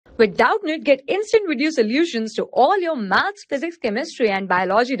With Doubtnut, get instant video solutions to all your maths, physics, chemistry, and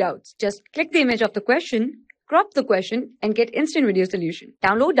biology doubts. Just click the image of the question, crop the question, and get instant video solution.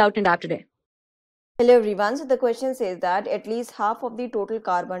 Download Doubtnut app today. Hello everyone, so the question says that at least half of the total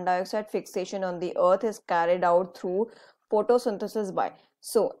carbon dioxide fixation on the earth is carried out through photosynthesis by.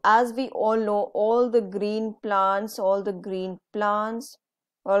 So as we all know, all the green plants,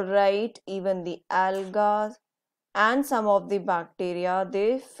 alright, even the algae and some of the bacteria,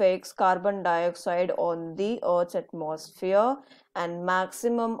 they fix carbon dioxide on the earth's atmosphere, and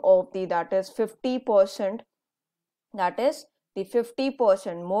maximum of the, that is 50%, that is the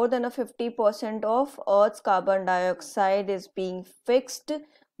 50%, more than a 50% of earth's carbon dioxide is being fixed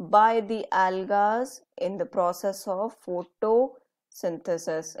by the algae in the process of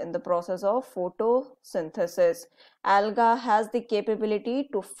photosynthesis. Alga has the capability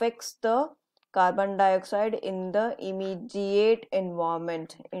to fix the carbon dioxide in the immediate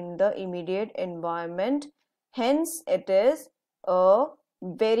environment, hence it is a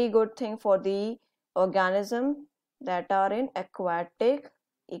very good thing for the organism that are in aquatic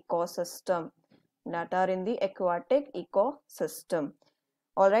ecosystem,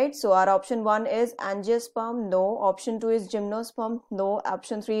 Alright, so our option 1 is angiosperm, no. Option 2 is gymnosperm, no.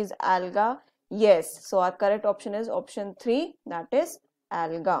 Option 3 is alga, yes. So our correct option is option 3, that is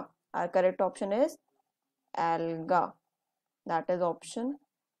alga. Our correct option is alga, that is option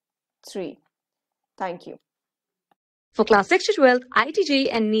 3. Thank you. For class 6 to 12, IIT JEE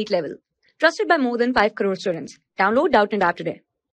and NEET level. Trusted by more than 5 crore students. Download Doubtnut app today.